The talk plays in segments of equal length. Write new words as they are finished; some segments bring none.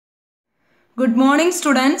Good morning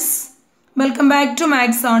students. Welcome back to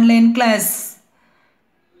Max online class.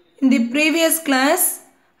 In the previous class,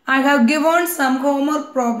 I have given some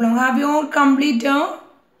homework problem. Have you all completed?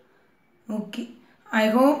 Okay. I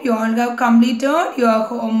hope you all have completed your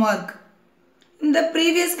homework. In the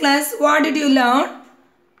previous class, what did you learn?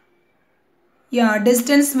 Yeah,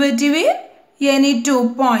 distance between any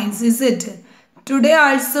 2 points, is it? Today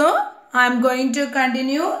also, I am going to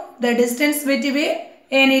continue the distance between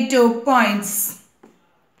any 2 points.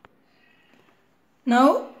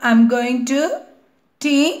 Now, I am going to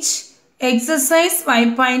teach exercise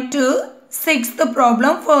 5.2, sixth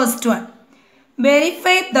problem, first one.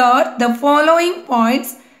 Verify that the following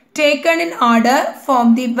points taken in order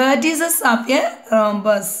form the vertices of a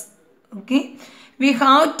rhombus. Okay. We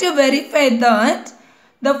have to verify that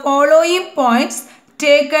the following points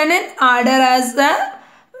taken in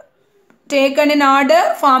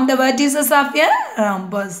order form the vertices of a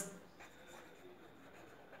rhombus.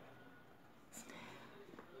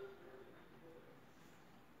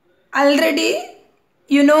 Already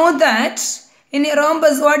you know that in a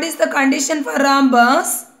rhombus, what is the condition for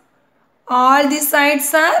rhombus? All the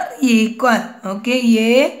sides are equal. Okay,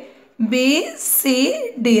 A, B,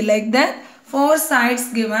 C, D, like that. 4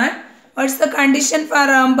 sides given. What's the condition for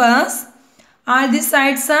rhombus? All the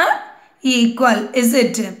sides are equal, is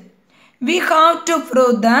it? We have to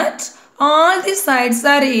prove that all the sides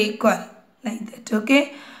are equal, like that.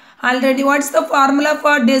 Okay. Already, what's the formula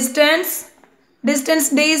for distance? Distance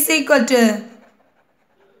D is equal to.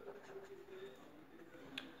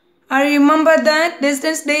 I remember that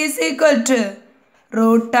distance D is equal to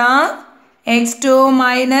root of x2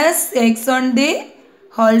 minus x1 the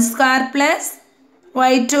whole square plus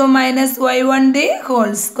y2 minus y1 the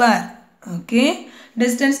whole square. Okay.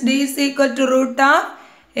 Distance D is equal to root of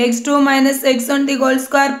x2 minus x1 the whole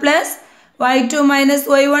square plus y2 minus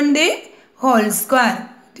y1 the whole square.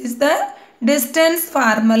 It is the distance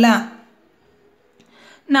formula.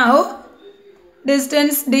 Now,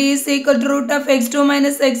 distance D is equal to root of x2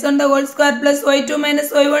 minus x1 the whole square plus y2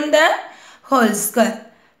 minus y1 the whole square.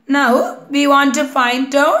 Now, we want to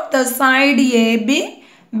find out the side AB,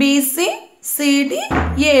 BC, CD,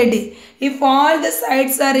 AD. If all the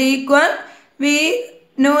sides are equal, we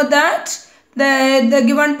know that the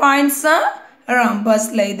given points are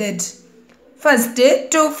rhombus, like that. First,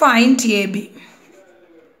 to find AB.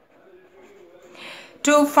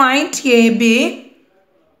 To find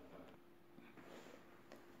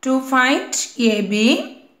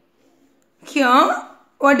AB, here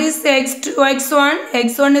what is x2, x1?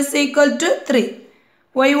 x1 is equal to 3.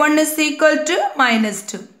 y1 is equal to minus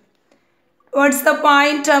 2. What's the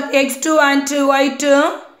point of x2 and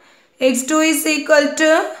y2? x2 is equal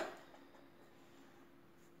to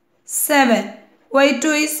 7. y2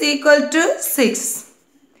 is equal to 6.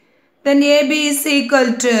 Then AB is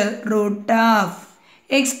equal to root of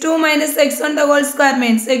x2 minus x1 the whole square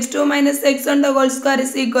means x2 minus x1 the whole square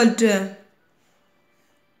is equal to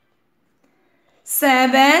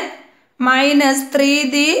 7 minus 3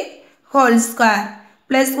 the whole square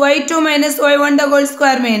plus y2 minus y1 the whole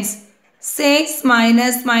square means 6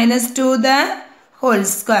 minus 2 the whole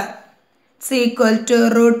square. It's equal to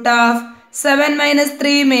root of 7 minus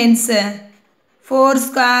 3 means 4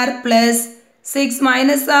 square plus 6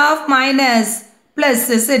 minus of minus plus,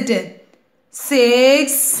 is it?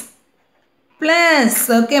 6 plus,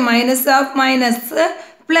 okay, minus of minus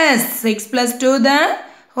plus 6 plus 2 the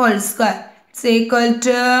whole square. It's equal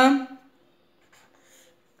to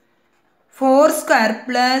 4 square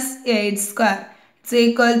plus 8 square. It's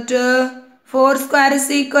equal to 4 square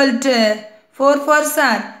is equal to 4 4s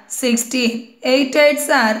are 16. 8 8s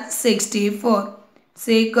are 64. It's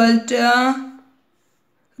equal to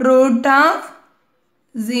root of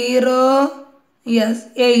 0. Yes,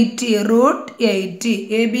 80, root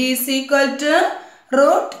 80. AB is equal to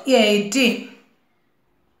root 80.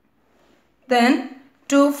 Then,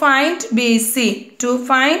 to find BC. To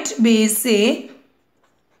find BC,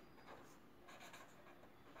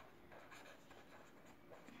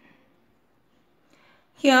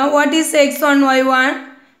 here what is x1, y1?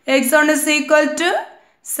 x1 is equal to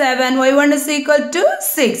 7, y1 is equal to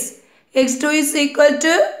 6. x2 is equal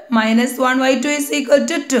to minus 1, y2 is equal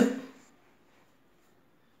to 2.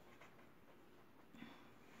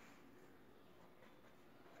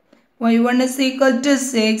 y1 is equal to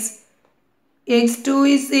 6, x2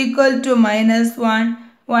 is equal to minus 1,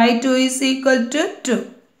 y2 is equal to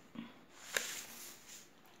 2.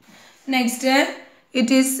 Next, it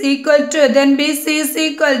is equal to, then BC is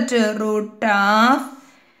equal to root of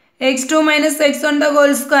x2 minus x1 the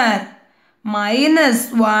whole square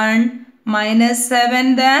minus 1 minus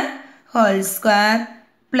 7 the whole square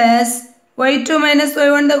plus y2 minus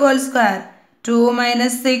y1 the whole square. 2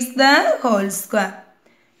 minus 6 the whole square.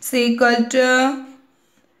 Is equal to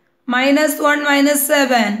minus 1 minus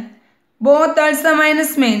 7. Both also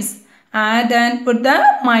minus means add and put the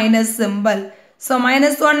minus symbol. So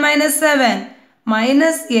minus 1 minus 7.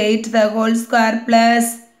 Minus 8 the whole square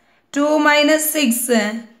plus 2 minus 6.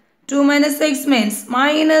 2 minus 6 means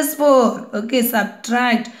minus 4. Okay,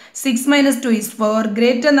 subtract. 6 minus 2 is 4.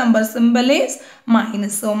 Greater number symbol is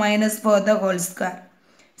minus. So minus 4 the whole square.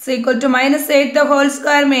 So equal to minus 8 the whole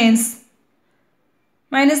square means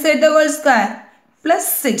minus 8 the whole square plus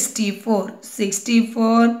 64.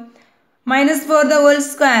 64 minus 4 the whole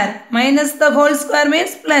square. Minus the whole square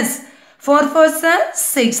means plus. 4 4s are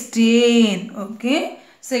 16. Okay.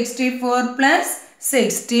 64 plus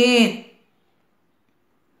 16.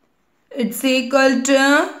 It's equal to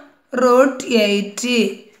root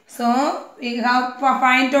 80. So we have to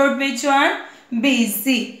find out which one?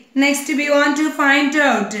 BC. Next we want to find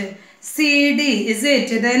out CD. Is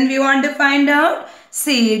it? Then we want to find out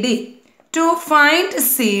CD. To find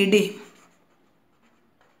CD.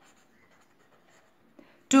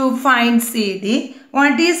 To find CD.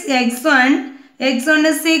 What is x1? x1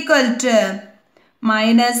 is equal to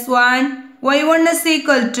minus 1. y1 is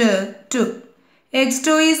equal to 2.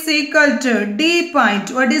 x2 is equal to D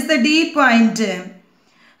point. What is the D point?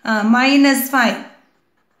 Minus 5.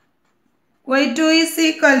 y2 is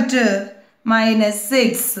equal to minus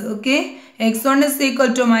 6. Okay. x1 is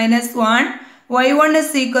equal to minus 1. y1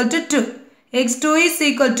 is equal to 2. x2 is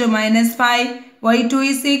equal to minus 5. y2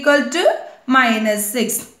 is equal to minus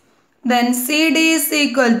 6. Then CD is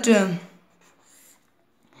equal to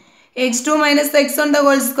x2 minus x1 the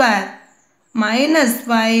whole square. Minus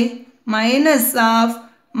 5 minus of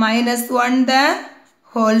minus 1 the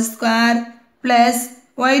whole square plus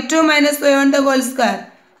y2 minus y1 the whole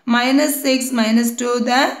square. Minus 6 minus 2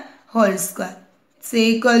 the whole square. It's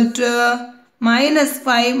equal to minus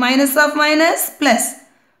 5 minus of minus plus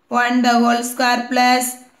 1 the whole square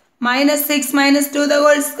plus minus 6 minus 2 the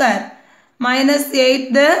whole square. Minus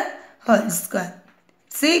 8 the whole square.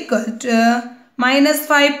 It's equal to minus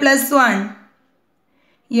 5 plus 1.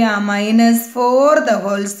 Yeah, minus 4 the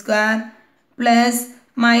whole square plus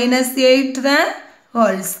minus 8 the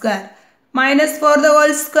whole square. Minus 4 the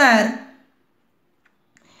whole square.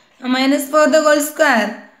 Minus 4 the whole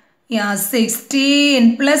square. Yeah,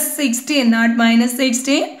 16 plus 16, not minus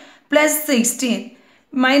 16, plus 16.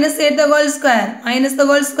 Minus 8 the whole square. Minus the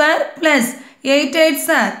whole square plus 8 8s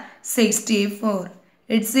are 64.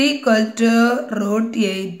 It's equal to root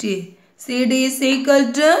 80. CD is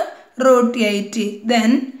equal to root 80.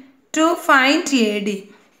 Then to find AD.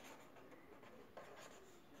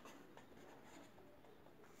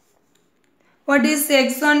 What is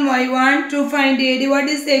x1 y1? To find AD, what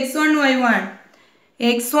is x1 y1?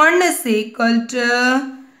 x1 is equal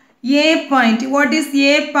to A point. What is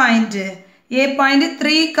A point? A point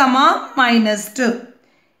 3 comma minus 2.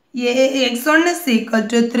 X1 is equal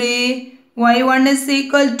to 3. Y1 is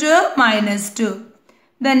equal to minus 2.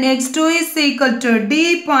 Then x2 is equal to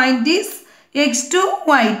D point is x2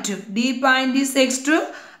 y2. D point is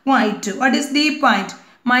x2 y2. What is D point?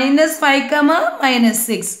 Minus 5 comma minus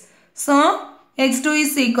 6. So x2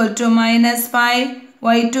 is equal to minus 5.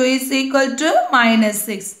 y2 is equal to minus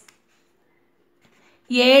 6.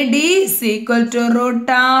 AD is equal to root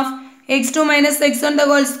of x2 minus x1 the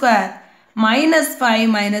whole square. Minus 5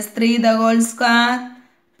 minus 3 the whole square.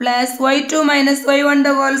 Plus y2 minus y1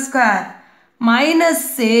 the whole square.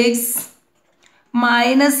 Minus 6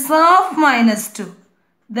 minus of minus 2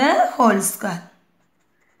 the whole square.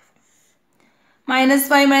 Minus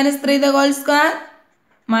 5 minus 3 the whole square.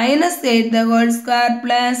 Minus 8 the whole square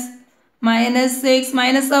plus minus 6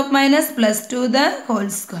 minus of minus plus 2 the whole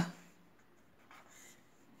square.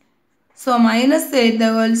 So minus 8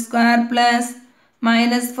 the whole square plus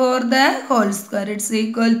minus 4 the whole square. It's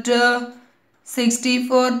equal to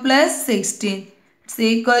 64 plus 16. It's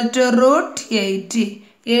equal to root 80.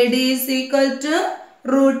 AD is equal to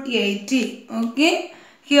root 80. Okay.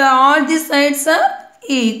 Here all the sides are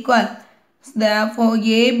equal. Therefore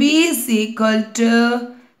AB is equal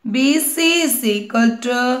to BC is equal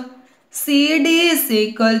to CD is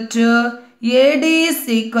equal to AD is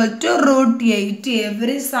equal to root 80.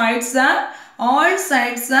 All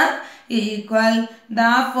sides are equal.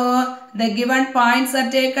 Therefore, the given points are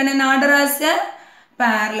taken in order as a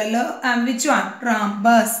parallel and which one?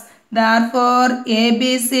 Rhombus. Therefore,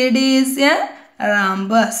 ABCD is a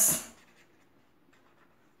rhombus.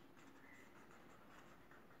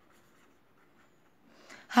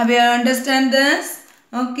 Have you understand this?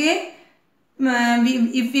 Okay.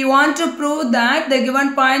 If we want to prove that the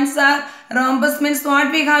given points are rhombus means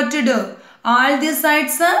what we have to do? All the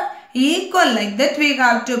sides are equal, like that we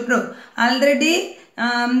have to prove. Already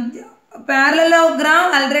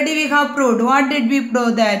parallelogram already we have proved. What did we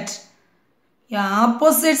prove that? Yeah,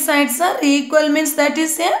 opposite sides are equal means that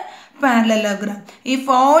is a parallelogram. If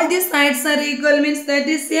all the sides are equal means that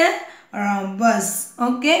is a rhombus.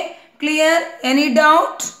 Okay, clear? Any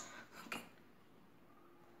doubt? Okay.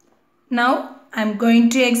 Now I am going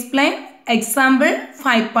to explain example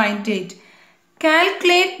 5.8.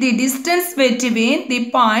 Calculate the distance between the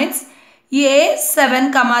points A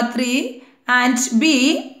 7, 3 and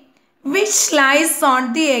B which lies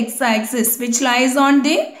on the x-axis. Which lies on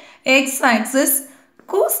the x-axis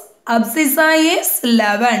whose abscissa is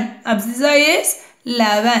 11. Abscissa is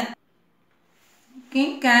 11.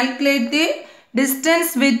 Okay, calculate the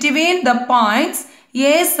distance between the points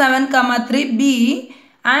A 7, 3 B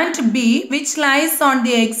and B which lies on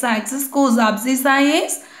the x-axis whose abscissa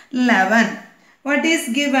is 11. What is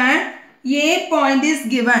given? A point is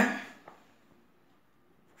given.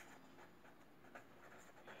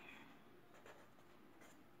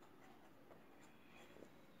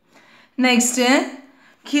 Next,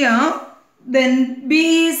 here then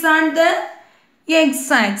B is on the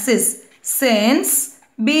x-axis. Since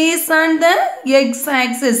B is on the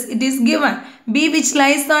x-axis, it is given B which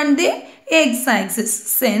lies on the x-axis.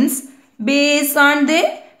 Since B is on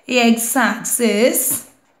the x-axis,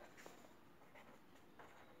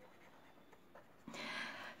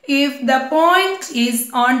 if the point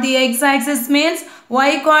is on the x-axis means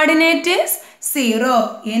y coordinate is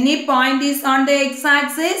 0. Any point is on the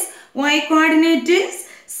x-axis, y coordinate is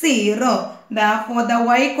 0. Therefore, the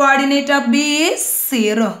y coordinate of B is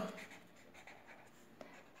 0.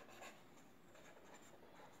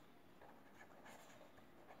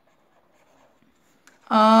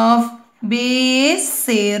 Of B is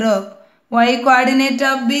 0. Y coordinate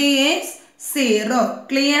of B is 0.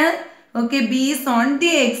 Clear? Okay, B is on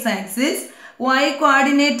the x-axis. Y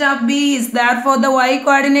coordinate of B is, therefore the y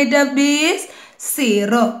coordinate of B is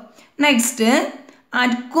 0. Next,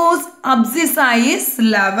 and whose abscissa is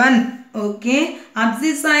 11. Okay,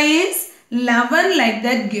 abscissa is 11 like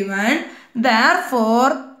that given.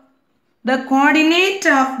 Therefore, the coordinate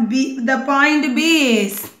of B, the point B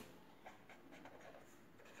is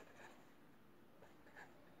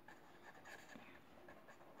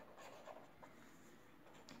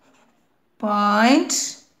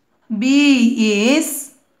point B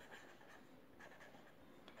is,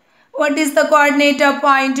 what is the coordinate of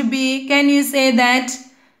point B? Can you say that?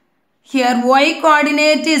 Here y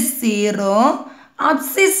coordinate is 0,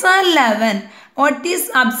 abscissa 11. What is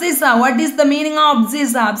abscissa? What is the meaning of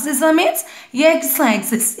abscissa? Abscissa means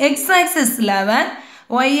x-axis. X-axis 11,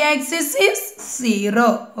 y-axis is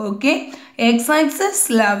 0. Okay, x-axis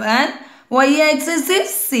 11, y-axis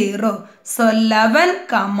is 0. So 11,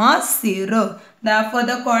 0. Therefore,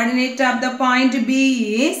 the coordinate of the point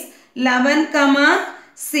B is 11,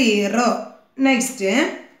 0. Next,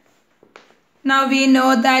 now we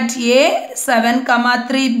know that A 7,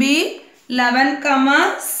 3 B 11,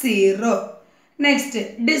 0. Next,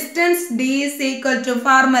 distance D is equal to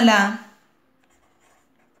formula.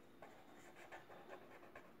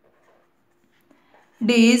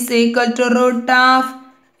 D is equal to root of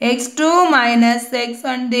x2 minus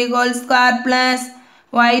x1 the whole square plus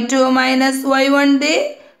y2 minus y1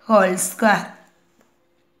 the whole square.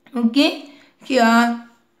 Okay, here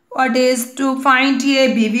what is to find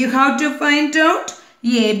AB? We have to find out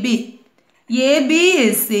AB. AB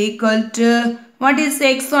is equal to, what is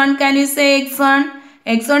x1? Can you say x1?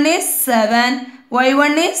 x1 is 7,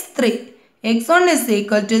 y1 is 3. x1 is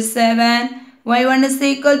equal to 7, y1 is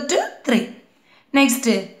equal to 3. Next,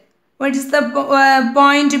 what is the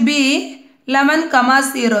point B? 11,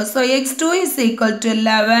 0. So, x2 is equal to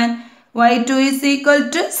 11, y2 is equal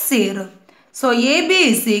to 0. So, AB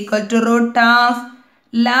is equal to root of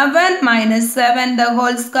 11 minus 7 the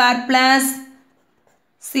whole square plus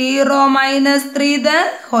 0 minus 3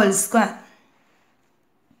 the whole square.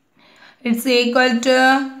 It's equal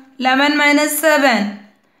to 11 minus 7,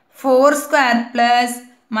 4 square plus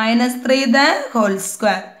minus 3 the whole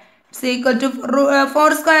square. It's equal to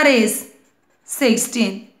 4 square is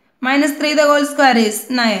 16. Minus 3 the whole square is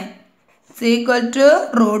 9. It's equal to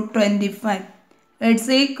root 25. It's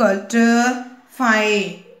equal to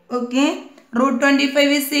 5. Okay. Root 25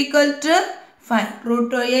 is equal to 5.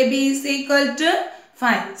 Root AB is equal to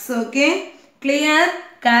 5. So, okay. Clear?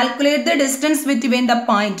 Calculate the distance between the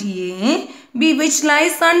point A, B which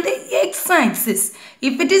lies on the x-axis.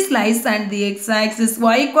 If it is lies on the x-axis,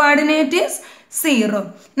 y coordinate is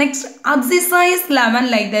 0. Next, abscissa is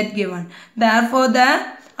 11 like that given. Therefore,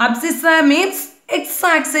 the abscissa means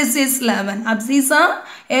x-axis is 11. Abscissa,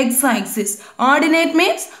 x-axis. Ordinate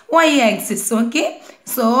means y-axis. Okay.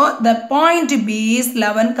 So the point B is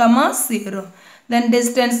 11, 0. Then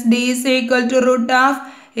distance D is equal to root of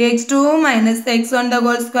x2 minus x1 the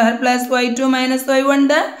whole square plus y2 minus y1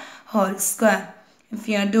 the whole square. If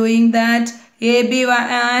you are doing that, AB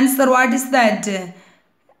answer, what is that?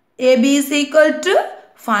 AB is equal to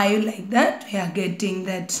 5, like that. We are getting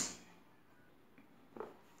that.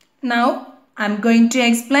 Now, I am going to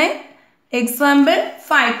explain example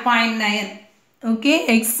 5.9. Okay,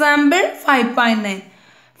 example 5.9.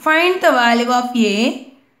 Find the value of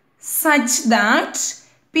A such that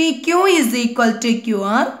PQ is equal to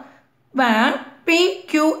QR, where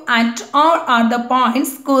PQ at all are the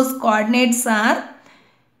points whose coordinates are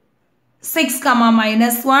 6,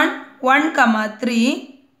 minus 1, 1,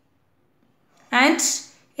 3 and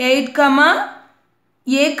 8, A,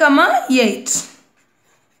 8.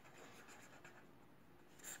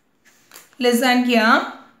 Listen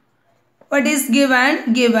here. What is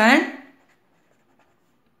given? Given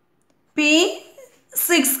P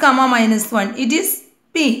 6, minus 1. It is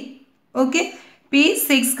P. Okay. P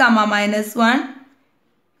 6, minus 1.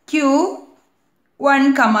 Q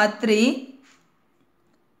 1, 3.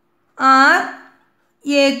 R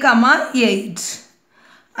A, 8.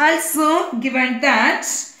 Also given that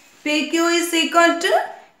PQ is equal to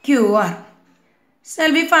QR.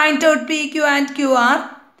 Shall we find out PQ and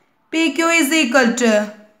QR? PQ is equal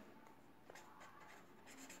to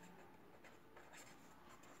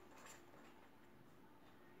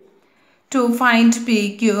find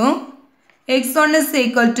PQ, x1 is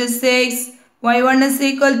equal to 6, y1 is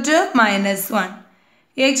equal to minus 1,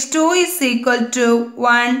 x2 is equal to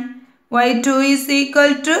 1, y2 is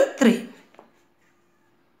equal to 3.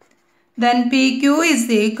 Then PQ is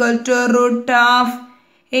equal to root of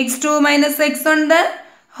x2 minus x1 the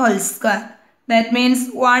whole square. That means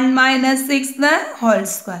 1 minus 6 the whole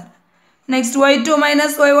square. Next, y2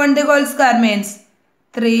 minus y1 the whole square means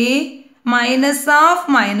 3 minus of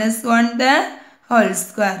minus 1 the whole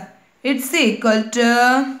square. It's equal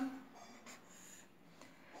to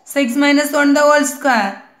 6 minus 1 the whole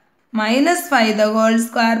square minus 5 the whole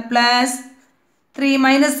square plus 3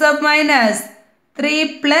 minus of minus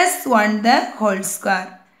 3 plus 1 the whole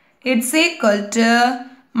square. It's equal to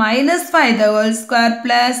minus 5 the whole square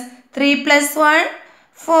plus 3 plus 1,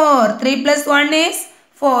 4. 3 plus 1 is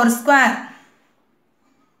 4 square.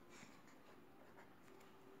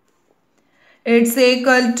 It's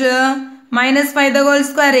equal to minus 5 the whole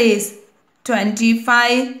square is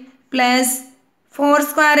 25 plus 4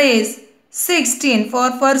 square is 16.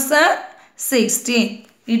 4 4s are 16.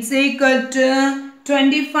 It's equal to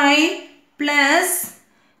 25 plus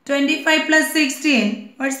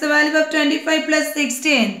 16. What's the value of 25 plus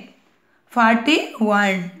 16?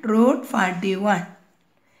 41. Root 41.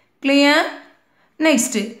 Clear?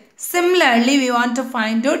 Next, similarly we want to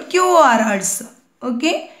find out QR also.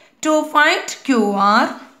 Okay. To find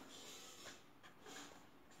QR,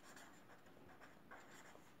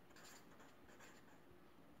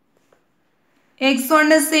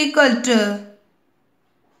 x1 is equal to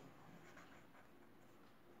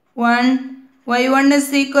 1, y1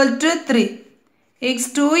 is equal to 3,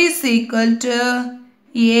 x2 is equal to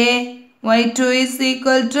A, y2 is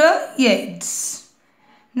equal to 8.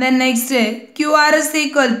 Then next, QR is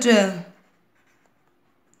equal to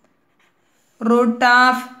root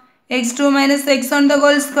of x2 minus x1 the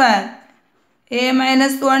whole square, a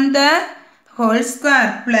minus 1 the whole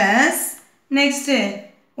square plus next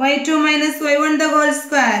y2 minus y1 the whole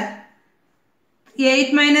square,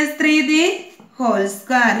 8 minus 3 the whole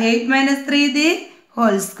square, 8 minus 3 the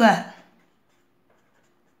whole square.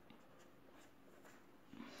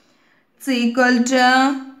 It's equal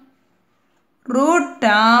to root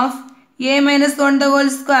of a minus 1 the whole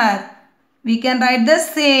square. We can write the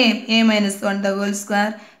same, a minus 1 the whole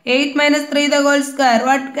square. 8 minus 3 the whole square.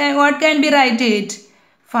 What can be write it?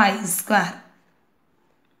 5 square.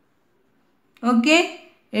 Okay.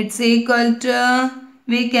 It's equal to,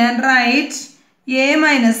 we can write a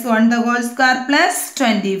minus 1 the whole square plus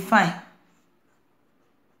 25.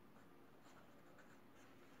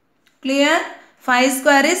 Clear? 5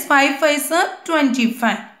 square is 5 5s are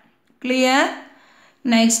 25. Clear?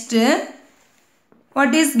 Next,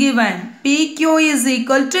 what is given? PQ is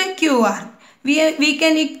equal to QR. We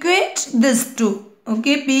can equate this two.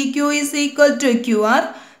 Okay, PQ is equal to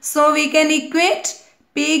QR. So we can equate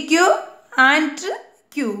PQ and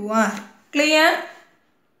QR. Clear?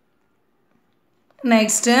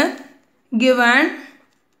 Next, given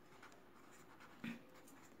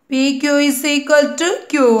PQ is equal to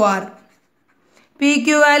QR.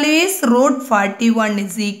 PQ value is root 41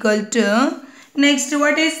 is equal to Next,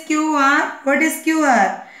 what is QR? What is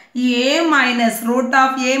QR? A minus root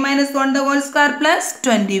of A minus 1 the whole square plus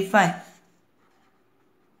 25.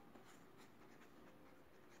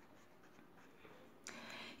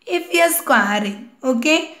 If we are squaring,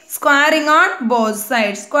 okay, squaring on both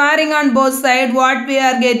sides. Squaring on both sides, what we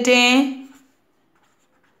are getting?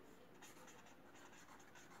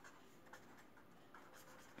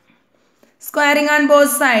 Squaring on both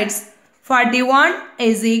sides. 41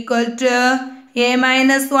 is equal to A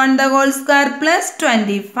minus 1 the whole square plus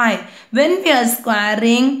 25. When we are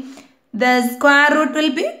squaring, the square root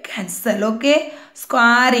will be cancelled, okay.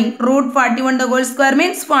 Squaring root 41 the whole square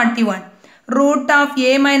means 41. Root of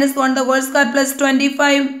A minus 1 the whole square plus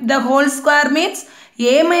 25 the whole square means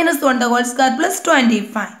A minus 1 the whole square plus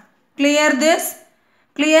 25. Clear this?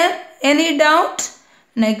 Clear? Any doubt?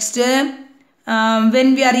 Next,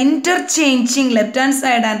 when we are interchanging left hand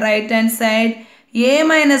side and right hand side, A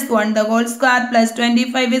minus 1 the whole square plus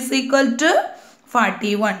 25 is equal to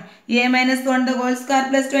 41. A minus 1 the whole square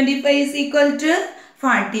plus 25 is equal to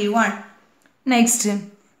 41. Next,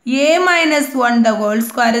 A minus 1 the whole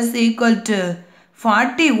square is equal to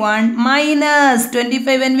 41 minus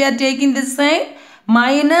 25. When we are taking this side,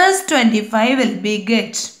 minus 25 will be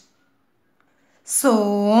get.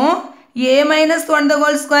 So, A minus 1 the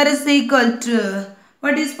whole square is equal to,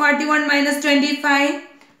 what is 41 minus 25?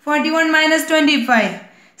 41 minus 25,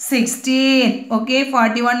 16. Okay,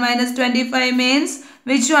 41 minus 25 means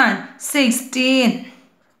which one? 16.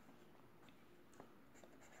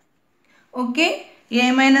 Okay,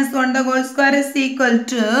 A minus 1 the whole square is equal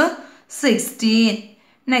to 16.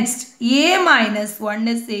 Next, A minus 1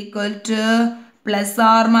 is equal to plus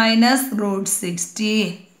or minus root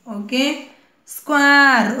 16. Okay,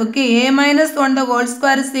 square. Okay, A minus 1 the whole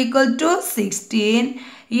square is equal to 16.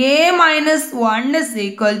 A minus 1 is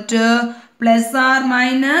equal to plus or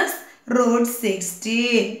minus root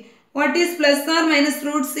 16. What is plus or minus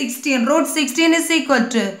root 16? Root 16 is equal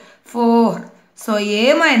to 4. So,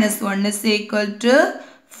 A minus 1 is equal to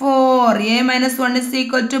 4. A minus 1 is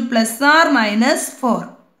equal to plus or minus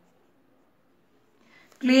 4.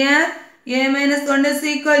 Clear? A minus 1 is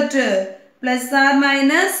equal to plus or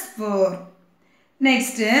minus 4.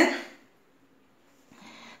 Next,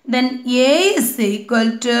 then A is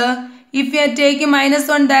equal to, if you are taking minus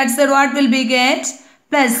 1, that side what will be get?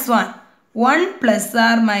 Plus 1. 1 plus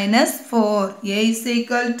or minus 4. A is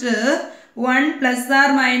equal to 1 plus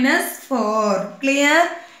or minus 4. Clear?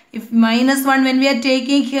 If minus 1 when we are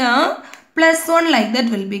taking here, plus 1 like that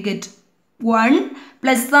will be get. 1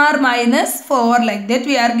 plus or minus 4 like that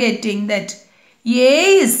we are getting that.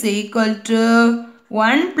 A is equal to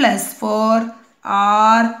 1 plus 4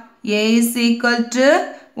 or A is equal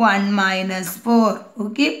to 1 minus 4.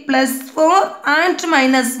 Okay, plus 4 and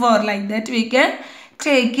minus 4 like that we can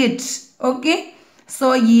take it. Okay,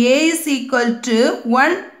 so A is equal to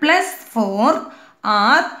 1 plus 4 or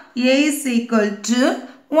A is equal to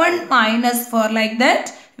 1 minus 4 like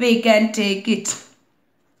that we can take it.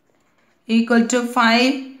 Equal to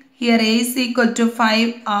 5. Here A is equal to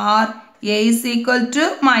 5 or A is equal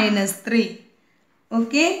to minus 3.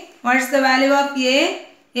 Okay, what's the value of A?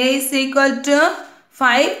 A is equal to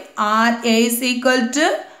 5 or A is equal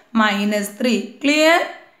to minus 3. Clear?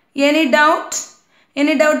 Any doubt?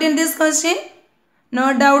 Any doubt in this question?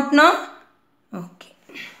 No doubt, no? Okay.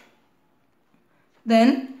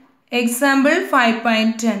 Then, example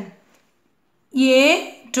 5.10.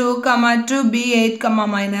 A 2, 2, B 8,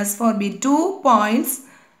 minus 4, B 2 points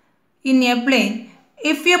in a plane.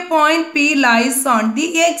 If a point P lies on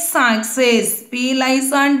the x-axis, P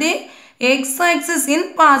lies on the x-axis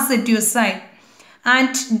in positive side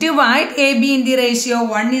and divide AB in the ratio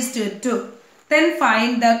 1:2, then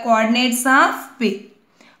find the coordinates of P.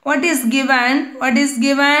 What is given? What is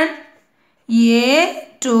given? A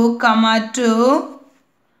 2, 2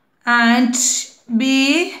 and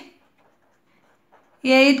B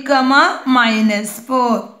 8, minus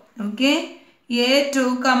 4. Okay. A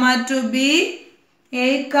 2, 2, B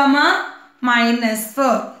 8, minus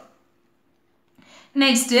 4.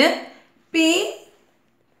 Next, P,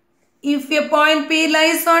 if a point P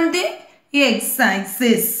lies on the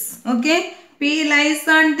x-axis. Okay. P lies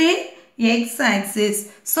on the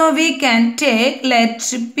x-axis. So, we can take let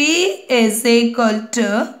P is equal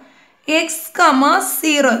to x,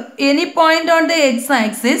 0. Any point on the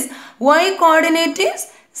x-axis, y coordinate is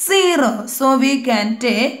 0. So, we can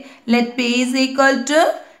take let P is equal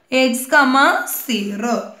to x,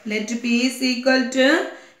 0. Let P is equal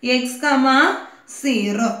to x,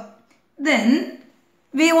 0. Then,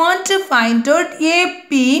 we want to find out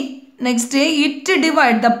AP. Next, it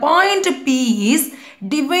divide. The point P is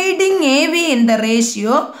dividing AB in the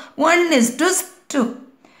ratio 1:2.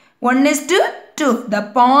 1:2. The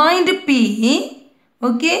point P,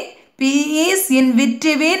 okay, P is in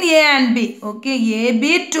between A and B. Okay, AB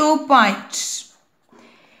 2 points.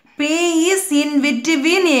 P is in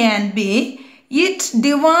between A and B. It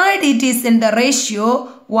divide, it is in the ratio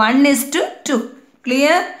 1:2.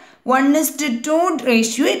 Clear? 1:2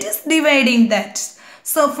 ratio, it is dividing that.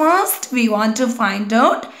 So first we want to find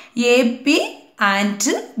out AP and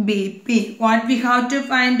BP. What we have to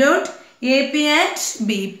find out? AP and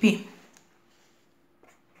BP.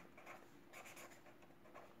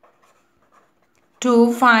 To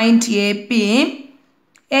find AP,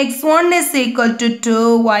 x1 is equal to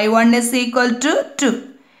 2, y1 is equal to 2.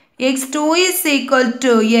 x2 is equal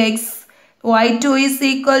to x, y2 is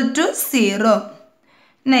equal to 0.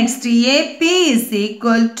 Next, AP is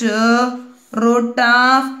equal to root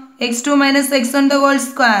of x2 minus x1 the whole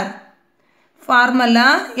square.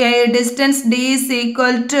 Formula, a distance d is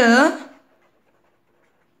equal to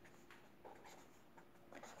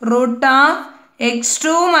root of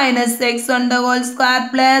x2 minus x1 the whole square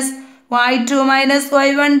plus y2 minus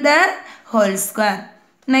y1 the whole square.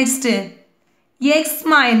 Next, x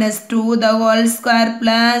minus 2 the whole square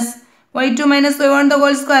plus y2 minus y1 the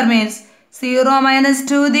whole square means 0 minus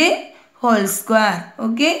 2 the whole square.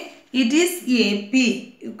 Okay, it is AP.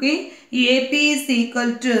 Okay, AP is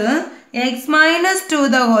equal to x minus 2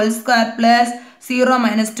 the whole square plus 0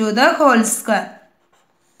 minus 2 the whole square.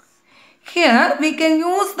 Here we can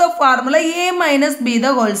use the formula A minus B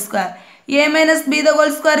the whole square. A minus B the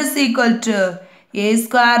whole square is equal to A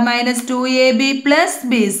square minus 2AB plus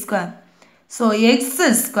B square. So x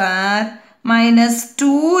square minus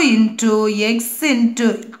 2 into x into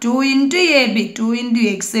 2 into AB, 2 into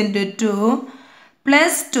x into 2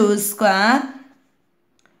 plus 2 square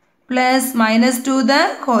plus minus 2 the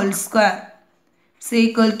whole square is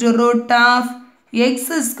equal to root of x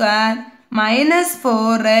square minus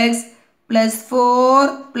 4x plus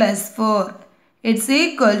 4 plus 4. It's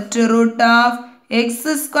equal to root of x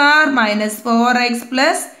square minus 4x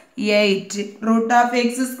plus 8. Root of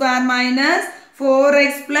x square minus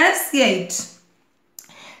 4x plus 8.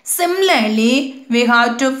 Similarly, we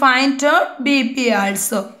have to find out BP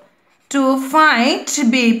also. To find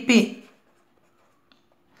BP,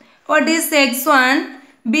 what is x1?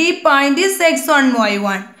 B point is x1,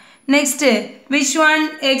 y1. Next, which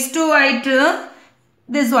one? x2, y2.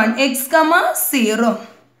 This one, x comma 0.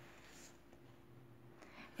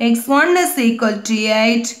 x1 is equal to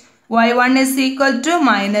 8. y1 is equal to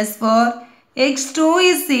minus 4. x2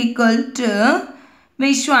 is equal to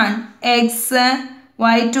which one? X.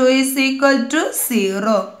 y2 is equal to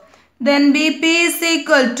 0. Then BP is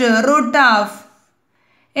equal to root of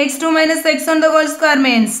x2 minus x1 the whole square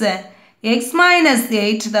means x minus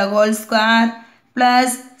 8 the whole square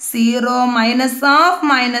plus 0 minus of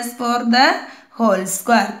minus 4 the whole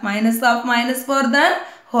square. Minus of minus 4 the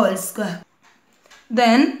whole square.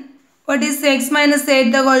 Then what is x minus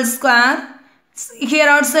 8 the whole square? Here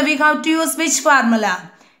also we have to use which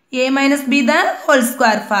formula? A minus B the whole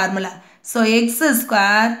square formula. So x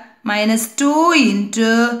square minus 2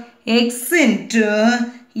 into x into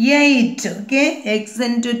 8. Okay, x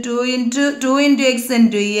into 2 into x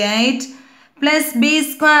into 8 plus b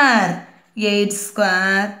square 8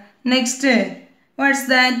 square. Next, what's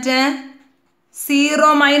that?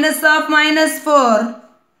 0 minus of minus 4.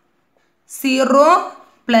 0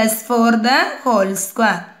 plus 4 the whole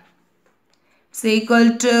square. It's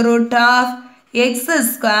equal to root of x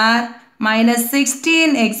square minus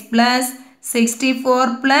 16x plus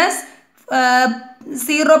 64 plus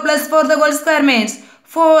 0 plus 4 the whole square means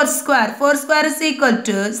 4 square. 4 square is equal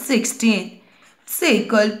to 16. It's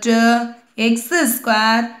equal to x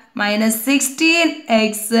square minus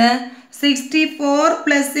 16x. 64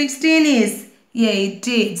 plus 16 is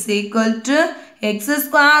 80. It's equal to x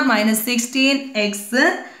square minus 16x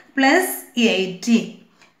plus 80.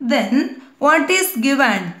 Then what is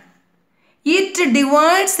given? It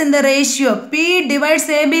divides in the ratio. P divides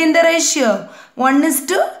AB in the ratio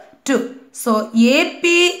 1:2. So AP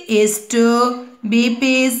is 2.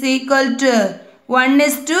 BP is equal to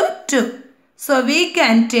 1:2. So we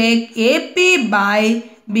can take AP by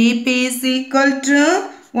BP is equal to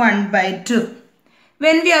 1/2.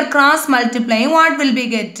 When we are cross multiplying, what will we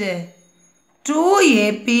get?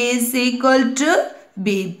 2AP is equal to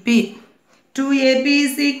BP. 2AP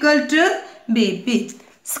is equal to BP.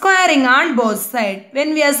 Squaring on both sides.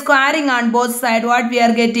 When we are squaring on both sides, what we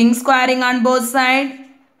are getting? Squaring on both sides.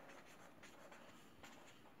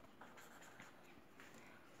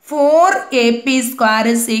 4AP square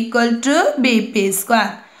is equal to BP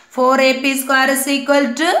square. 4AP square is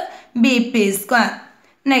equal to BP square.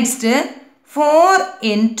 Next, 4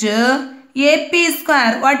 into AP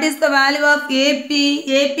square. What is the value of AP?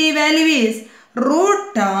 AP value is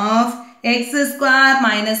root of x square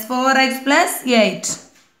minus 4x plus 8.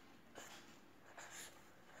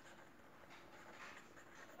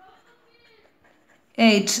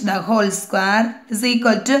 The whole square is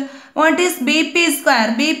equal to, what is BP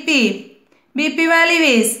square? BP value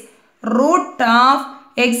is root of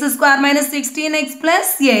x square minus 16x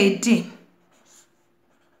plus 18.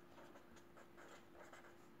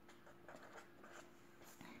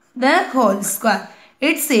 The whole square.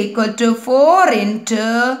 It's equal to 4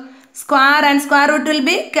 into square and square root will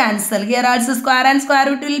be cancelled. Here also square and square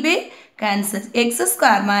root will be cancelled. X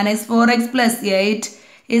square minus 4x plus 8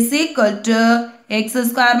 is equal to x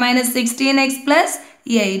square minus 16x plus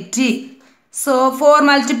 80. So 4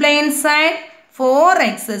 multiply inside,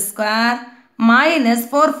 4x square minus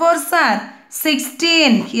 4 4s are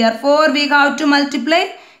 16. Here 4 we have to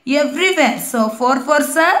multiply everywhere. So 4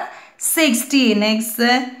 4s are 16x.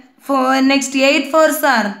 Next 8 4s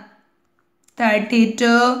are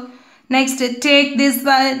 32. Next take this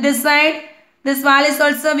side. This values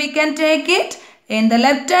also we can take it. In the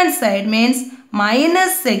left hand side means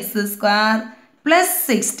minus x square plus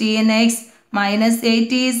 16x minus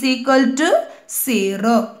 80 is equal to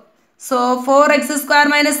 0. So 4x square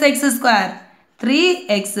minus x square,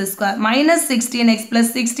 3x square minus 16x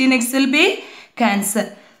plus 16x will be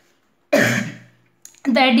cancelled.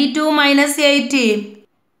 32 minus 80.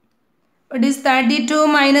 What is 32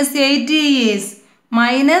 minus 80 is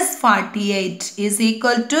minus 48 is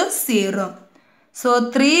equal to 0. So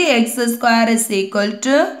 3x square is equal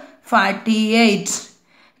to 48.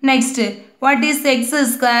 Next, what is x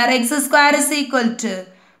square? X square is equal to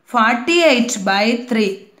 48 by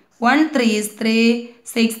 3. 1 3 is 3,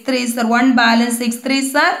 6 3s are 1 balance, 6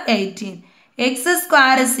 3s are 18. X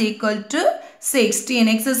square is equal to 16.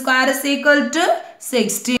 X square is equal to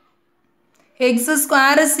 16. X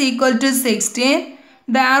square is equal to 16.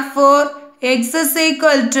 Therefore, x is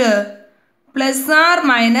equal to plus or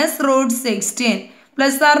minus root 16.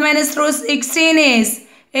 Plus or minus root 16 is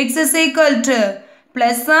x is equal to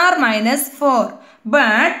plus or minus 4.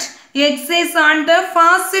 But x is on the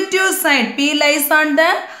positive side. P lies on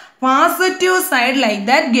the positive side like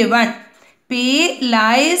that given. P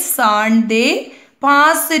lies on the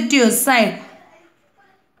positive side.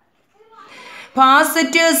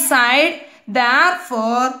 Positive side.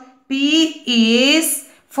 Therefore, P is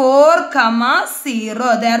 4,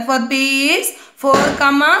 0. Therefore, P is 4,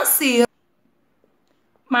 0.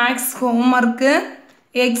 Max homework.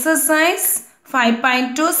 Exercise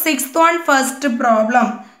 5.2. Sixth one, first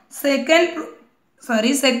problem. Second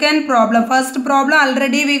problem. First problem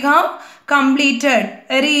already we have completed.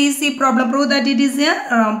 Very easy problem. Prove that it is a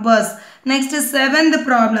rhombus. Next, seventh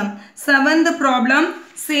problem. Seventh problem,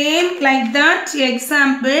 same like that.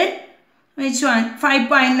 Example, which one?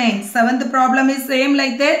 5.9. Seventh problem is same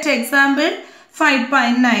like that. Example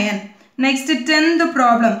 5.9. Next, 10th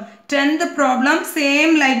problem. 10th problem,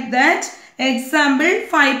 same like that. Example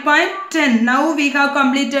 5.10. Now we have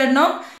completed now.